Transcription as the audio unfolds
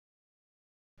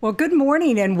Well, good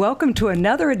morning and welcome to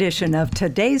another edition of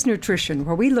Today's Nutrition,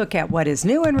 where we look at what is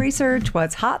new in research,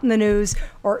 what's hot in the news,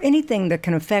 or anything that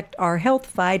can affect our health,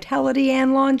 vitality,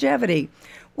 and longevity.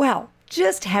 Well,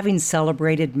 just having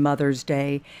celebrated Mother's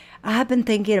Day, I've been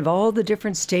thinking of all the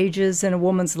different stages in a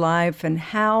woman's life and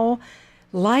how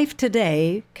life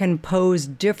today can pose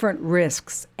different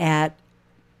risks at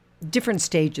different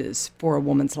stages for a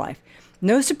woman's life.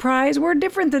 No surprise, we're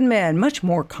different than men, much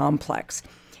more complex.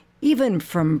 Even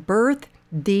from birth,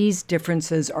 these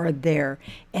differences are there,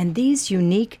 and these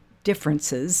unique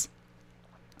differences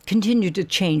continue to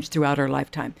change throughout our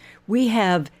lifetime. We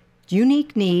have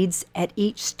unique needs at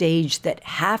each stage that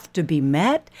have to be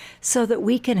met so that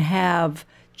we can have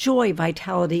joy,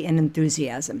 vitality, and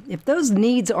enthusiasm. If those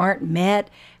needs aren't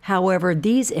met, however,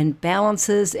 these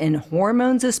imbalances in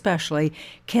hormones especially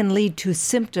can lead to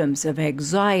symptoms of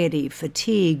anxiety,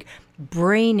 fatigue,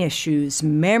 brain issues,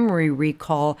 memory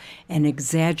recall, and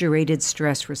exaggerated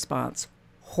stress response.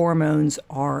 Hormones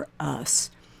are us.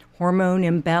 Hormone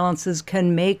imbalances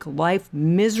can make life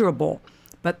miserable,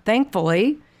 but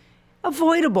thankfully,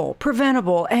 avoidable,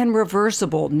 preventable, and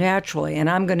reversible naturally,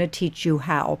 and I'm going to teach you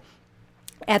how.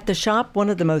 At the shop, one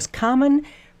of the most common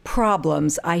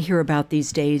problems I hear about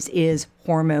these days is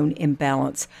hormone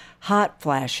imbalance, hot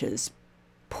flashes,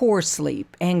 poor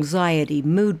sleep, anxiety,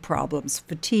 mood problems,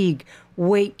 fatigue,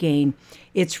 weight gain.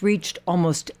 It's reached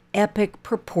almost epic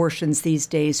proportions these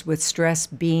days with stress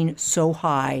being so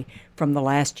high from the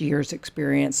last year's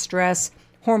experience. Stress,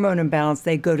 hormone imbalance,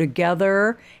 they go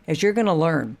together, as you're going to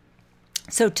learn.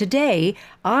 So today,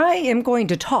 I am going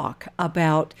to talk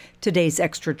about today's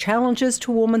extra challenges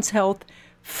to women's health,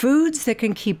 foods that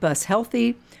can keep us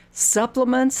healthy,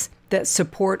 supplements that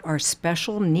support our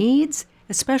special needs,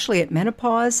 especially at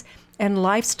menopause, and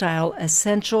lifestyle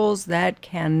essentials that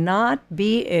cannot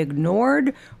be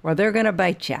ignored or they're going to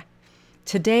bite you.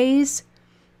 Today's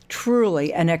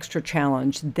truly an extra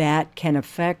challenge that can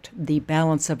affect the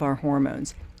balance of our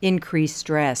hormones. Increased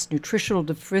stress, nutritional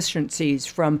deficiencies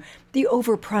from the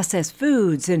overprocessed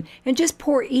foods and just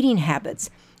poor eating habits,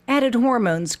 added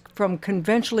hormones from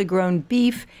conventionally grown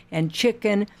beef and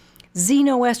chicken,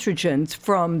 xenoestrogens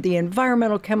from the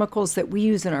environmental chemicals that we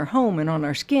use in our home and on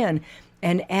our skin,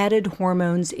 and added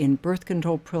hormones in birth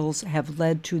control pills have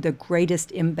led to the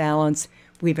greatest imbalance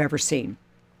we've ever seen.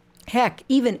 Heck,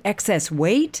 even excess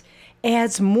weight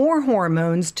adds more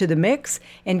hormones to the mix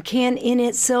and can in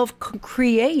itself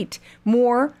create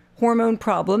more hormone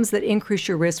problems that increase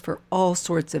your risk for all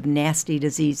sorts of nasty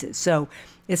diseases. So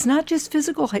it's not just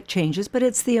physical changes, but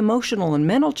it's the emotional and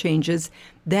mental changes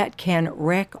that can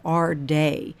wreck our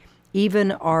day,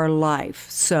 even our life.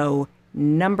 So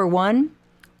number one,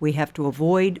 we have to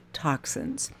avoid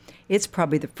toxins. It's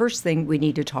probably the first thing we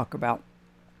need to talk about.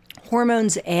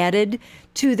 Hormones added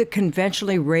to the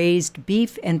conventionally raised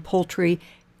beef and poultry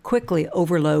quickly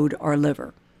overload our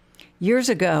liver. Years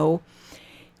ago,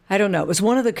 I don't know, it was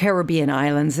one of the Caribbean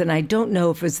islands, and I don't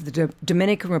know if it was the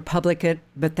Dominican Republic,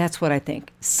 but that's what I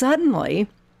think. Suddenly,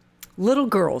 little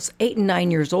girls, 8 and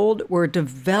 9 years old, were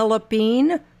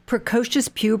developing precocious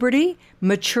puberty,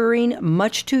 maturing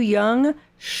much too young.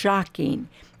 Shocking.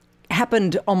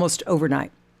 Happened almost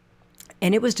overnight.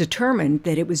 And it was determined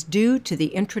that it was due to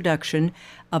the introduction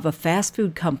of a fast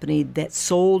food company that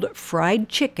sold fried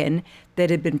chicken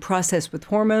that had been processed with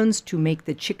hormones to make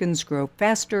the chickens grow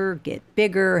faster, get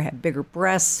bigger, have bigger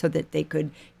breasts so that they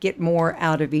could get more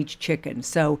out of each chicken.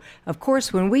 So, of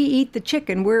course, when we eat the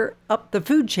chicken, we're up the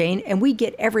food chain and we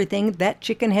get everything that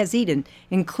chicken has eaten,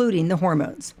 including the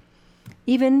hormones.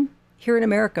 Even here in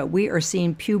America, we are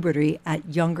seeing puberty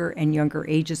at younger and younger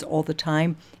ages all the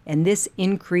time, and this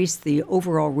increased the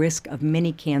overall risk of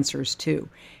many cancers too.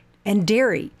 And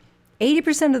dairy,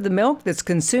 80% of the milk that's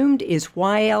consumed is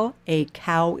while a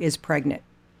cow is pregnant.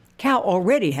 Cow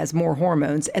already has more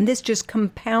hormones, and this just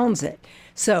compounds it.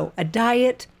 So a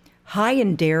diet high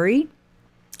in dairy,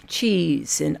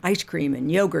 cheese and ice cream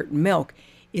and yogurt and milk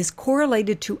is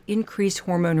correlated to increased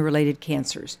hormone-related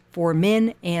cancers for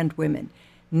men and women.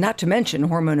 Not to mention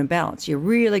hormone imbalance. You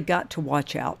really got to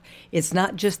watch out. It's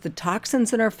not just the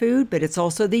toxins in our food, but it's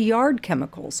also the yard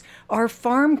chemicals, our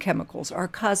farm chemicals, our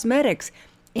cosmetics.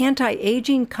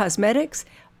 Anti-aging cosmetics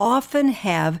often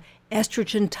have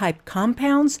estrogen-type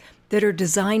compounds that are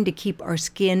designed to keep our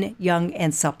skin young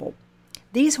and supple.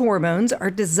 These hormones are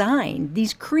designed,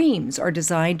 these creams are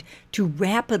designed to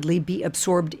rapidly be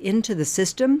absorbed into the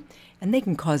system, and they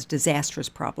can cause disastrous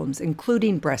problems,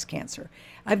 including breast cancer.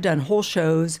 I've done whole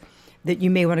shows that you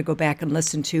may want to go back and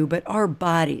listen to, but our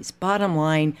bodies, bottom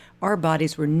line, our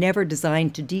bodies were never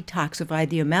designed to detoxify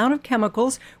the amount of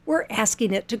chemicals we're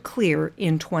asking it to clear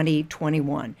in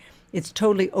 2021. It's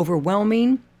totally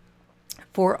overwhelming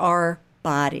for our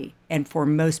body and for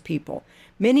most people.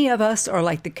 Many of us are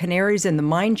like the canaries in the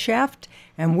mine shaft,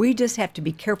 and we just have to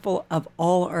be careful of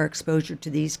all our exposure to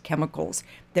these chemicals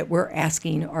that we're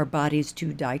asking our bodies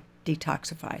to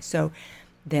detoxify. So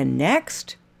then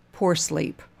next, poor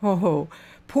sleep. Oh,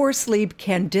 poor sleep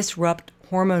can disrupt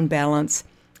hormone balance.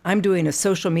 I'm doing a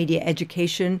social media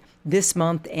education this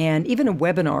month and even a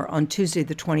webinar on Tuesday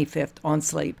the 25th on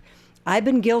sleep. I've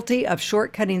been guilty of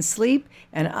shortcutting sleep,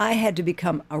 and I had to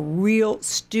become a real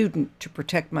student to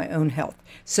protect my own health.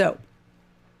 So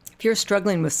if you're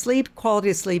struggling with sleep, quality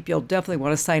of sleep, you'll definitely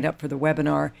want to sign up for the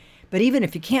webinar. But even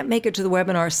if you can't make it to the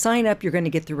webinar, sign up, you're going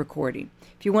to get the recording.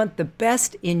 If you want the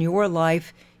best in your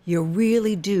life, you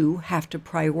really do have to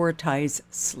prioritize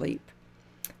sleep.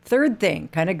 Third thing,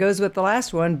 kind of goes with the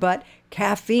last one, but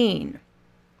caffeine.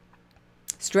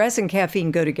 Stress and caffeine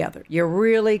go together. You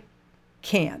really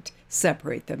can't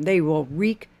separate them. They will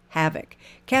wreak havoc.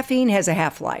 Caffeine has a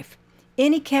half-life.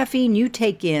 Any caffeine you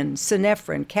take in,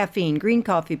 synephrine, caffeine, green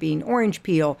coffee bean, orange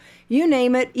peel, you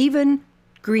name it, even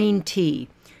green tea,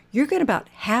 you're getting about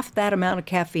half that amount of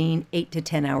caffeine 8 to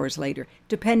 10 hours later,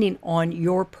 depending on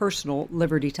your personal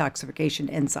liver detoxification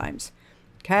enzymes.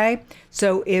 Okay?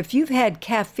 So if you've had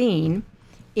caffeine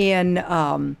in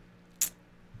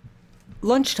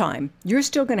lunchtime, you're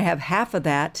still going to have half of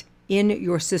that in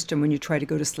your system when you try to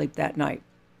go to sleep that night.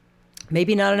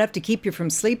 Maybe not enough to keep you from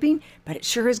sleeping, but it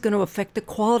sure is going to affect the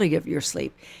quality of your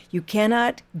sleep. You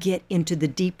cannot get into the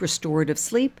deep restorative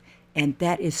sleep, and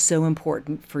that is so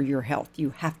important for your health.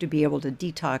 You have to be able to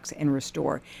detox and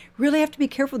restore. Really have to be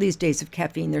careful these days of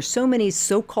caffeine. There's so many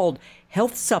so-called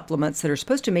health supplements that are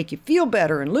supposed to make you feel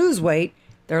better and lose weight.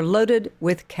 They're loaded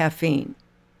with caffeine.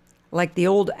 Like the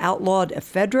old outlawed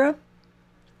ephedra.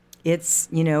 It's,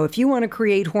 if you want to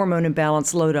create hormone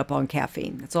imbalance, load up on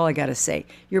caffeine. That's all I got to say.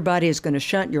 Your body is going to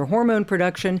shunt your hormone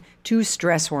production to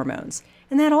stress hormones.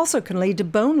 And that also can lead to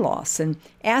bone loss and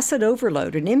acid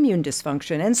overload and immune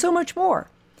dysfunction and so much more.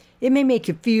 It may make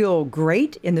you feel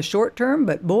great in the short term,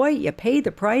 but boy, you pay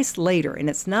the price later, and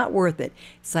it's not worth it.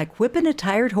 It's like whipping a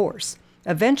tired horse.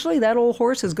 Eventually, that old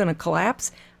horse is going to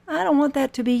collapse. I don't want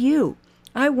that to be you.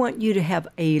 I want you to have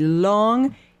a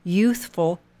long,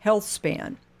 youthful health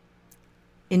span,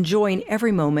 enjoying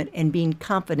every moment and being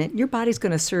confident your body's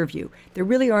going to serve you. There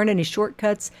really aren't any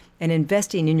shortcuts, and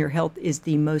investing in your health is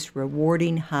the most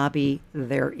rewarding hobby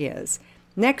there is.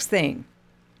 Next thing,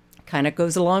 kind of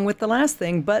goes along with the last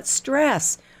thing, but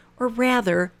stress, or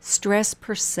rather stress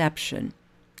perception,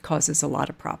 causes a lot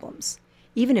of problems.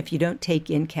 Even if you don't take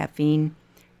in caffeine,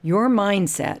 your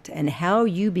mindset and how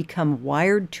you become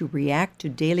wired to react to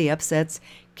daily upsets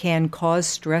can cause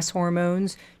stress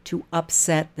hormones to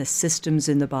upset the systems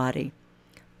in the body.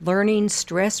 Learning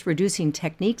stress-reducing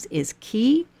techniques is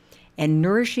key, and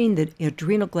nourishing the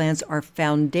adrenal glands are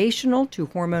foundational to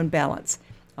hormone balance.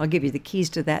 I'll give you the keys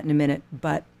to that in a minute,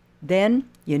 but then,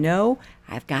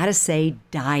 I've got to say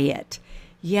diet.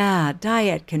 Yeah,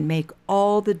 diet can make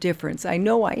all the difference. I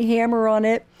know I hammer on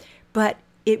it, but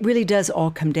it really does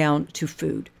all come down to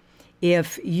food.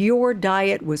 If your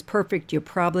diet was perfect, you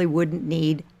probably wouldn't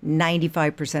need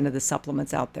 95% of the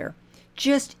supplements out there.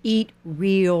 Just eat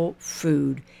real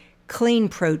food, clean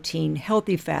protein,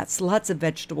 healthy fats, lots of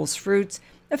vegetables, fruits,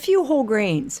 a few whole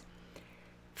grains.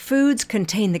 Foods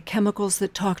contain the chemicals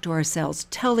that talk to our cells,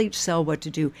 tell each cell what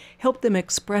to do, help them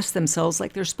express themselves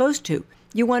like they're supposed to.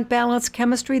 You want balanced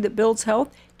chemistry that builds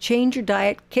health? Change your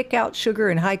diet, kick out sugar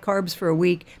and high carbs for a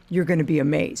week. You're going to be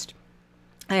amazed.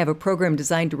 I have a program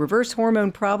designed to reverse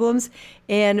hormone problems,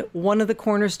 and one of the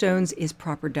cornerstones is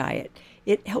proper diet.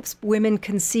 It helps women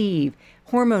conceive,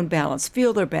 hormone balance,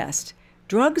 feel their best.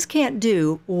 Drugs can't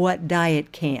do what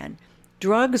diet can.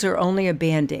 Drugs are only a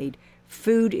Band-Aid.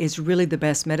 Food is really the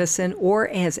best medicine, or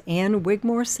as Ann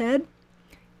Wigmore said,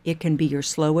 it can be your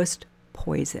slowest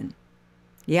poison.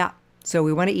 Yeah, so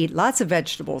we want to eat lots of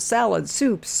vegetables, salads,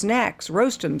 soups, snacks,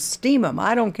 roast them, steam them,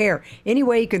 I don't care. Any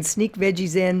way you can sneak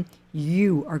veggies in,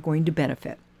 you are going to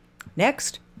benefit.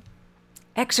 Next,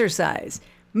 exercise.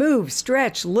 Move,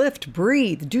 stretch, lift,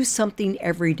 breathe. Do something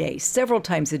every day, several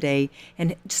times a day.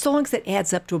 And so long as it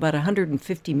adds up to about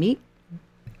 150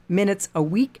 minutes a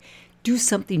week, do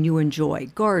something you enjoy.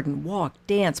 Garden, walk,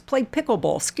 dance, play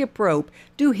pickleball, skip rope,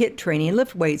 do HIIT training,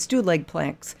 lift weights, do leg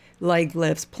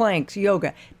lifts, planks,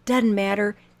 yoga. Doesn't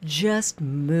matter. Just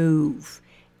move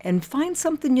and find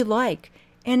something you like.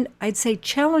 And I'd say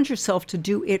challenge yourself to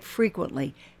do it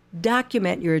frequently.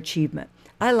 Document your achievement.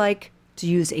 I like to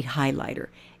use a highlighter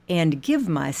and give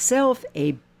myself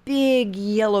a big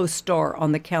yellow star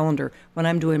on the calendar when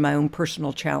I'm doing my own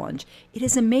personal challenge. It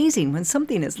is amazing when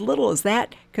something as little as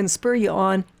that can spur you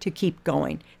on to keep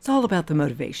going. It's all about the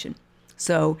motivation.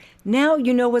 So now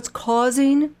you know what's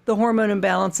causing the hormone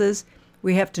imbalances.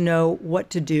 We have to know what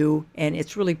to do, and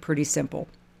it's really pretty simple.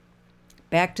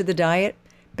 Back to the diet.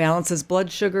 Balances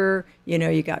blood sugar.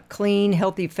 You got clean,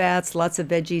 healthy fats, lots of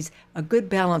veggies. A good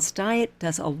balanced diet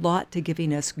does a lot to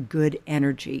giving us good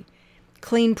energy.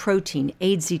 Clean protein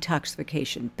aids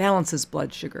detoxification, balances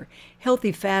blood sugar.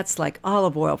 Healthy fats like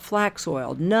olive oil, flax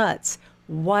oil, nuts,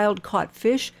 wild-caught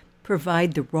fish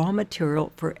provide the raw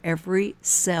material for every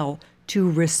cell to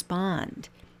respond.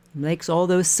 It makes all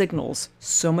those signals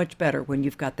so much better when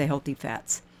you've got the healthy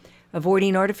fats.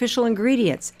 Avoiding artificial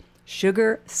ingredients.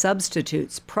 Sugar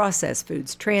substitutes, processed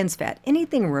foods, trans fat,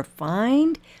 anything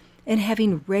refined, and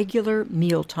having regular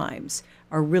meal times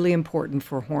are really important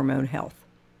for hormone health.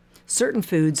 Certain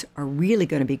foods are really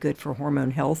going to be good for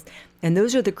hormone health, and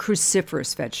those are the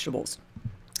cruciferous vegetables.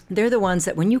 They're the ones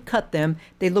that when you cut them,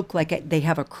 they look like they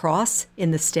have a cross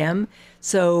in the stem.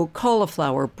 So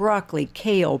cauliflower, broccoli,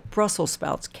 kale, Brussels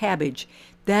sprouts, cabbage,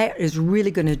 that is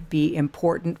really going to be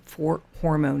important for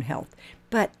hormone health.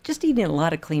 But just eating a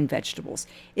lot of clean vegetables.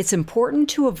 It's important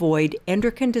to avoid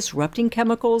endocrine disrupting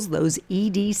chemicals, those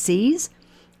EDCs.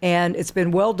 And it's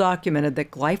been well documented that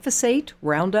glyphosate,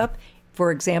 Roundup,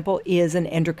 for example, is an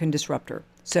endocrine disruptor.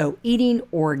 So eating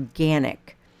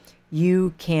organic,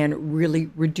 you can really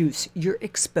reduce your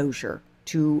exposure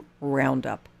to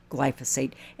Roundup,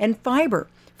 glyphosate. And fiber.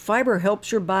 Fiber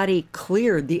helps your body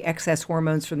clear the excess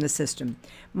hormones from the system.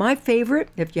 My favorite,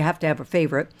 if you have to have a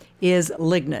favorite, is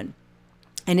lignin.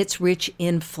 And it's rich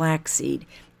in flaxseed.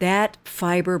 That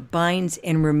fiber binds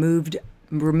and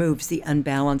removes the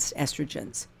unbalanced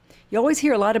estrogens. You always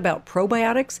hear a lot about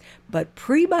probiotics, but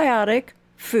prebiotic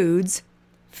foods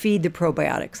feed the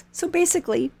probiotics. So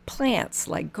basically, plants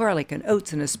like garlic and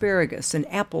oats and asparagus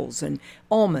and apples and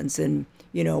almonds and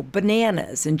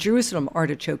bananas and Jerusalem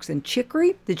artichokes and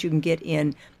chicory that you can get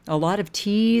in a lot of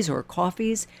teas or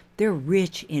coffees, they're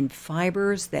rich in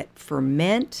fibers that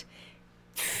ferment,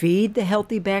 feed the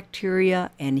healthy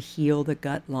bacteria, and heal the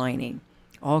gut lining.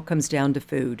 All comes down to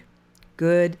food.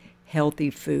 Good, healthy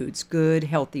foods, good,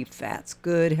 healthy fats,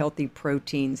 good, healthy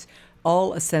proteins,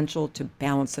 all essential to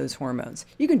balance those hormones.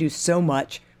 You can do so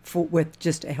much with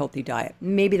just a healthy diet.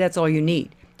 Maybe that's all you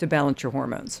need to balance your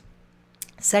hormones.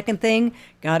 Second thing,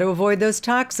 got to avoid those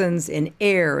toxins in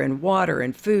air and water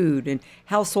and food and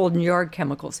household and yard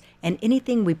chemicals and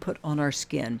anything we put on our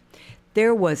skin.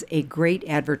 There was a great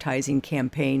advertising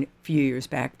campaign a few years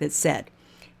back that said,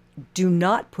 do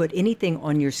not put anything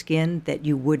on your skin that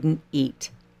you wouldn't eat.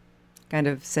 Kind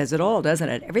of says it all, doesn't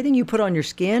it? Everything you put on your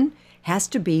skin has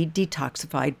to be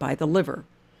detoxified by the liver.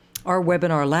 Our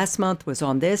webinar last month was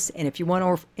on this, and if you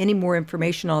want any more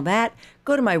information on that,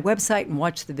 go to my website and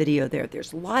watch the video there.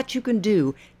 There's lots you can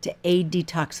do to aid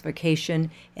detoxification,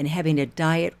 and having a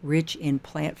diet rich in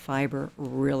plant fiber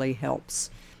really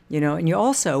helps. And you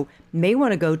also may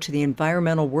want to go to the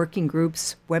Environmental Working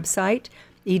Group's website,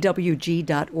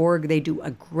 ewg.org. They do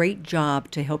a great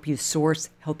job to help you source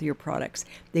healthier products.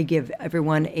 They give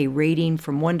everyone a rating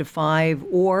from 1 to 5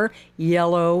 or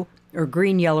yellow or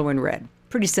green, yellow, and red.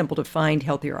 Pretty simple to find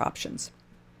healthier options.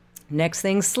 Next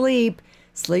thing, sleep.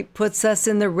 Sleep puts us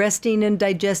in the resting and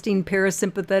digesting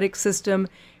parasympathetic system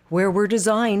where we're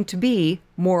designed to be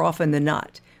more often than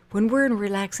not. When we're in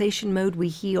relaxation mode, we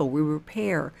heal, we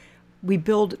repair, we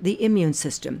build the immune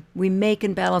system, we make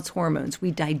and balance hormones, we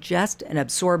digest and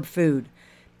absorb food.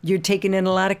 You're taking in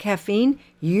a lot of caffeine,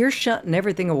 you're shutting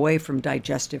everything away from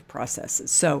digestive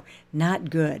processes. So not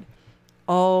good.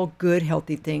 All good,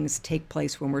 healthy things take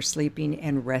place when we're sleeping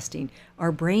and resting.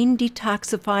 Our brain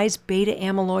detoxifies beta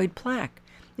amyloid plaque.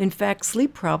 In fact,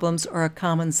 sleep problems are a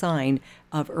common sign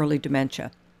of early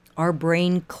dementia. Our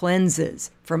brain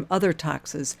cleanses from other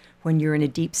toxins when you're in a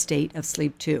deep state of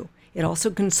sleep too. It also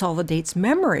consolidates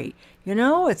memory.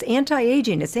 It's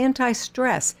anti-aging, it's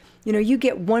anti-stress. You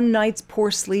get one night's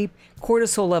poor sleep,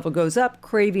 cortisol level goes up,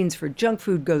 cravings for junk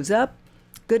food goes up.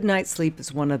 Good night's sleep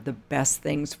is one of the best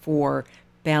things for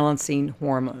balancing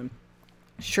hormone.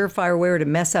 Surefire way to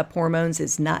mess up hormones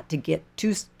is not to get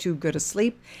too good a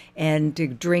sleep and to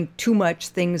drink too much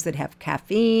things that have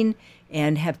caffeine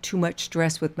and have too much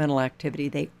stress with mental activity.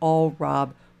 They all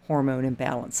rob hormone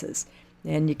imbalances.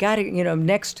 And you got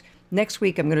to, next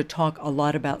week I'm going to talk a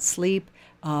lot about sleep.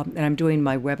 And I'm doing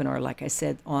my webinar, like I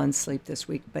said, on sleep this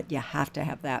week, but you have to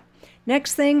have that.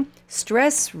 Next thing,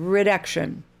 stress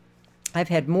reduction. I've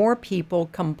had more people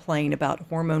complain about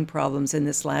hormone problems in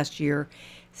this last year.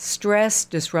 Stress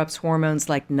disrupts hormones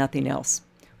like nothing else.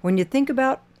 When you think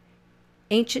about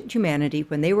Ancient humanity,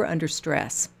 when they were under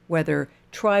stress, whether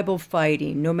tribal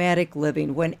fighting, nomadic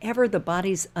living, whenever the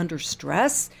body's under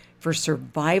stress for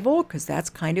survival, because that's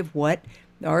kind of what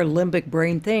our limbic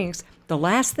brain thinks, the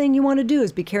last thing you want to do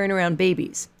is be carrying around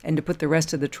babies and to put the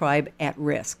rest of the tribe at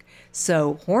risk.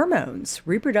 So hormones,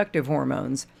 reproductive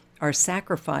hormones, are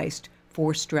sacrificed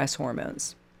for stress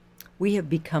hormones. We have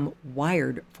become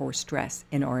wired for stress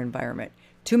in our environment.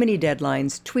 Too many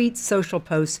deadlines, tweets, social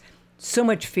posts, so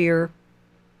much fear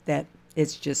that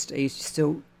it's just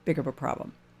so big of a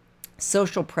problem.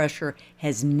 Social pressure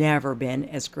has never been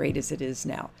as great as it is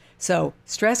now. So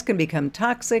stress can become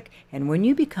toxic, and when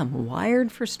you become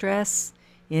wired for stress,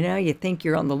 you think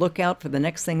you're on the lookout for the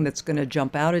next thing that's going to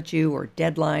jump out at you, or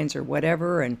deadlines or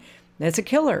whatever, and that's a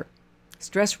killer.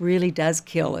 Stress really does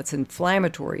kill. It's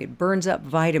inflammatory. It burns up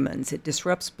vitamins. It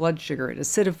disrupts blood sugar. It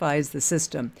acidifies the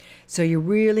system. So you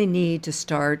really need to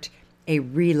start a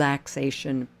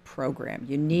relaxation program.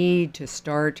 You need to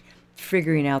start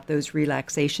figuring out those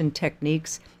relaxation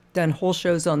techniques. Done whole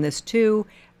shows on this too.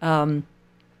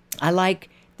 I like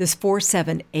this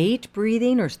 4-7-8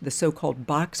 breathing, or the so-called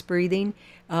box breathing.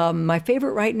 My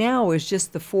favorite right now is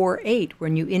just the 4-8,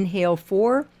 when you inhale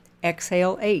 4,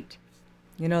 exhale 8.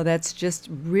 That's just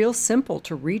real simple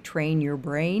to retrain your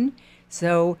brain.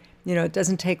 So, it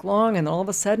doesn't take long, and all of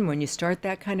a sudden when you start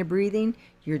that kind of breathing,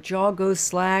 your jaw goes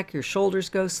slack, your shoulders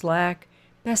go slack.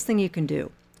 Best thing you can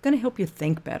do. It's going to help you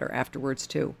think better afterwards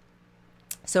too.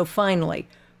 So finally,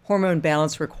 hormone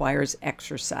balance requires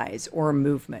exercise or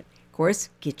movement. Of course,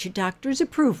 get your doctor's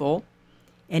approval,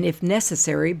 and if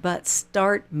necessary, but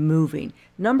start moving.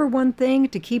 Number one thing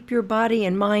to keep your body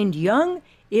and mind young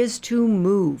is to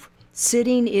move.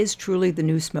 Sitting is truly the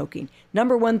new smoking.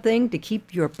 Number one thing to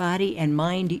keep your body and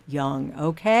mind young,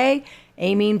 okay?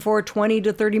 Aiming for 20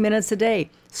 to 30 minutes a day.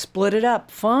 Split it up,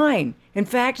 fine. In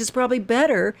fact, it's probably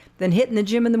better than hitting the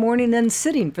gym in the morning and then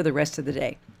sitting for the rest of the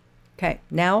day. Okay,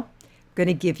 now I'm going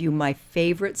to give you my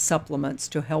favorite supplements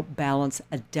to help balance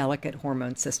a delicate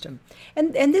hormone system.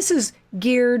 And this is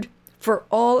geared for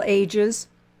all ages,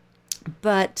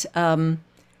 but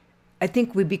I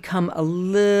think we become a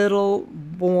little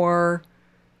more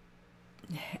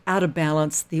out of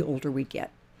balance the older we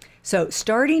get. So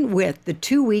starting with the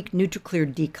 2-week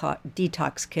NutriClear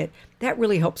Detox Kit, that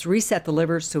really helps reset the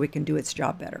liver so it can do its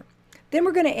job better. Then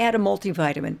we're going to add a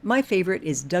multivitamin. My favorite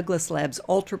is Douglas Labs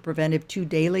Ultra Preventive 2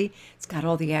 Daily. It's got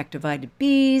all the activated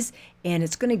Bs, and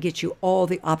it's going to get you all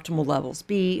the optimal levels,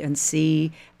 B and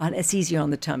C. It's easy on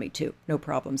the tummy too. No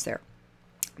problems there.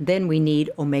 Then we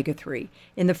need omega-3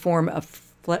 in the form of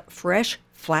fresh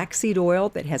flaxseed oil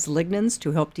that has lignans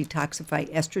to help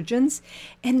detoxify estrogens.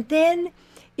 And then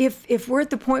if we're at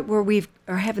the point where we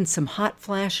are having some hot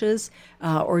flashes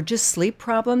or just sleep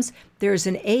problems, there's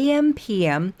an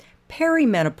AM/PM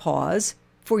perimenopause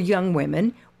for young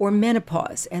women, or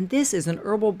menopause. And this is an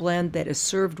herbal blend that has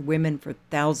served women for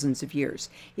thousands of years.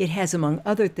 It has, among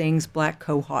other things, black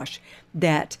cohosh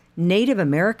that Native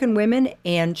American women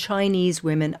and Chinese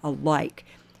women alike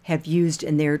have used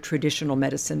in their traditional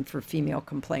medicine for female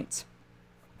complaints.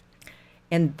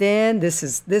 And then this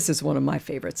is one of my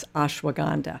favorites,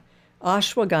 ashwagandha.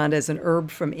 Ashwagandha is an herb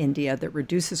from India that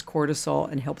reduces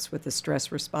cortisol and helps with the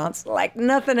stress response like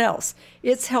nothing else.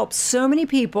 It's helped so many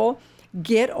people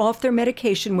get off their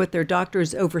medication with their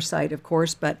doctor's oversight, of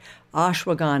course, but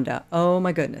ashwagandha, oh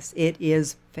my goodness, it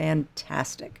is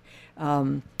fantastic.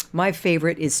 My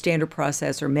favorite is Standard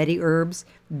Process or MediHerbs.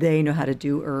 They know how to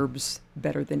do herbs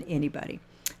better than anybody.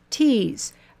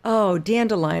 Teas. Oh,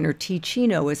 dandelion or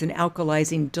tea-chino is an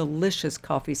alkalizing, delicious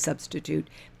coffee substitute.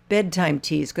 Bedtime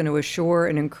tea is going to assure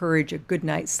and encourage a good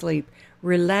night's sleep.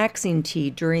 Relaxing tea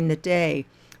during the day.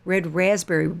 Red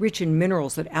raspberry, rich in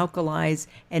minerals that alkalize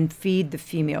and feed the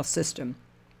female system.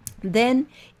 Then,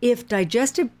 if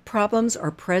digestive problems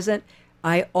are present,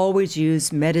 I always use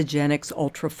Metagenics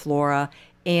Ultraflora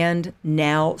and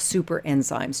now super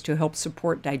enzymes to help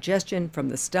support digestion from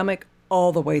the stomach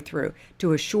all the way through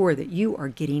to assure that you are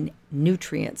getting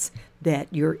nutrients that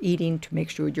you're eating to make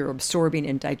sure you're absorbing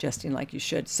and digesting like you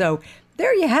should. So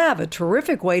there you have a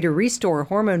terrific way to restore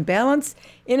hormone balance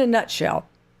in a nutshell.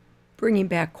 Bringing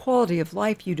back quality of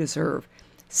life you deserve.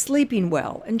 Sleeping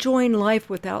well, enjoying life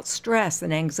without stress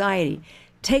and anxiety.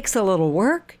 Takes a little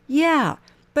work, yeah,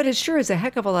 but it sure is a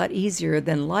heck of a lot easier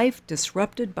than life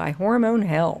disrupted by hormone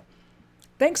hell.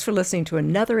 Thanks for listening to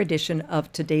another edition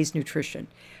of Today's Nutrition.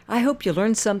 I hope you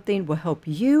learned something will help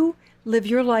you live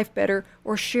your life better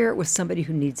or share it with somebody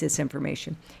who needs this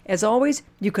information. As always,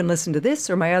 you can listen to this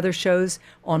or my other shows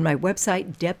on my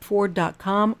website,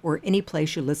 debford.com, or any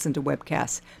place you listen to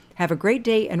webcasts. Have a great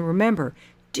day, and remember,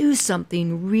 do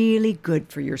something really good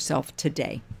for yourself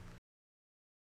today.